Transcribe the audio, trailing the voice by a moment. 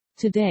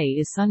Today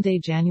is Sunday,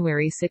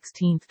 January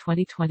 16,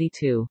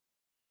 2022.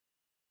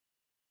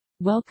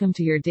 Welcome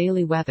to your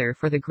daily weather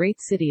for the great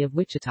city of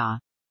Wichita.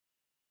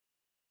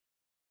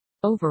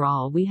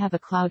 Overall, we have a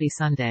cloudy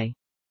Sunday.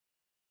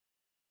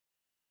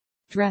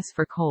 Dress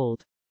for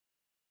cold.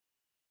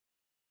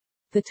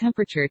 The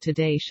temperature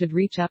today should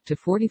reach up to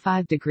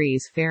 45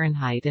 degrees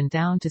Fahrenheit and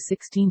down to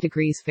 16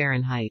 degrees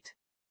Fahrenheit.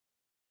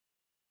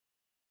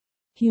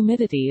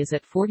 Humidity is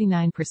at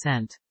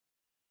 49%.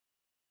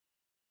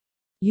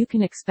 You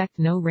can expect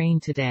no rain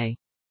today.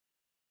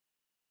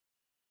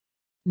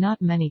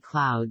 Not many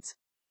clouds.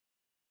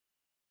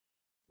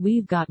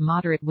 We've got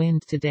moderate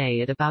wind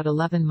today at about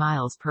 11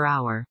 miles per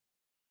hour.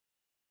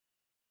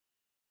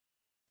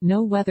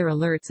 No weather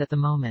alerts at the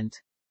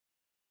moment.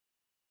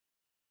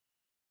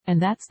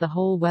 And that's the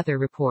whole weather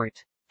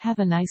report. Have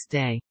a nice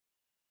day.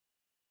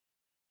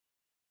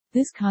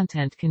 This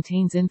content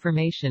contains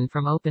information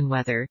from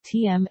OpenWeather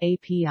 (TM)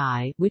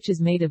 API, which is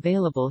made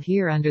available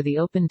here under the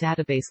Open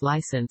Database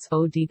License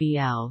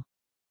 (ODBL).